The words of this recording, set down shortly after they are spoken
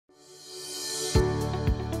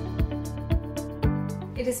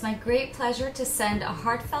It is my great pleasure to send a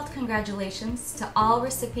heartfelt congratulations to all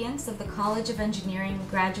recipients of the College of Engineering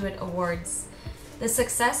Graduate Awards. The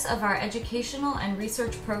success of our educational and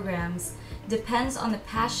research programs depends on the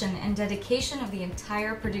passion and dedication of the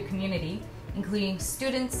entire Purdue community, including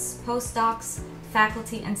students, postdocs,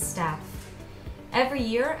 faculty, and staff. Every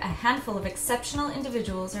year, a handful of exceptional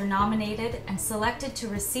individuals are nominated and selected to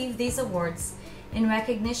receive these awards in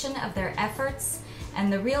recognition of their efforts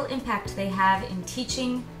and the real impact they have in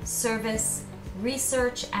teaching, service,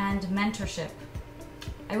 research, and mentorship.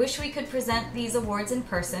 I wish we could present these awards in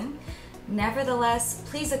person. Nevertheless,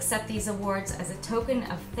 please accept these awards as a token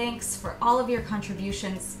of thanks for all of your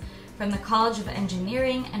contributions from the College of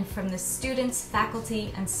Engineering and from the students,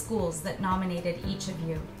 faculty, and schools that nominated each of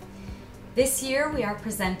you. This year, we are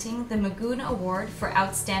presenting the Magoon Award for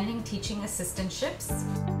Outstanding Teaching Assistantships,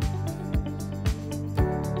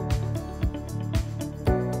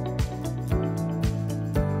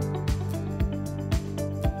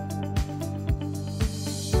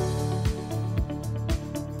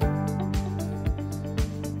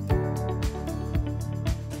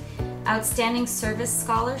 Outstanding Service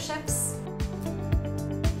Scholarships,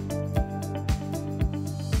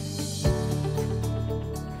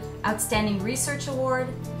 Outstanding Research Award,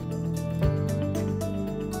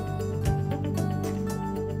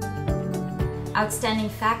 Outstanding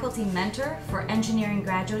Faculty Mentor for Engineering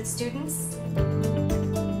Graduate Students,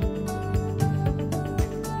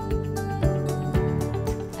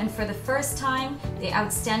 and for the first time, the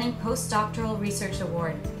Outstanding Postdoctoral Research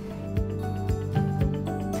Award.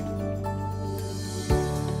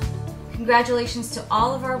 Congratulations to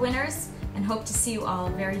all of our winners, and hope to see you all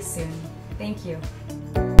very soon. Thank you.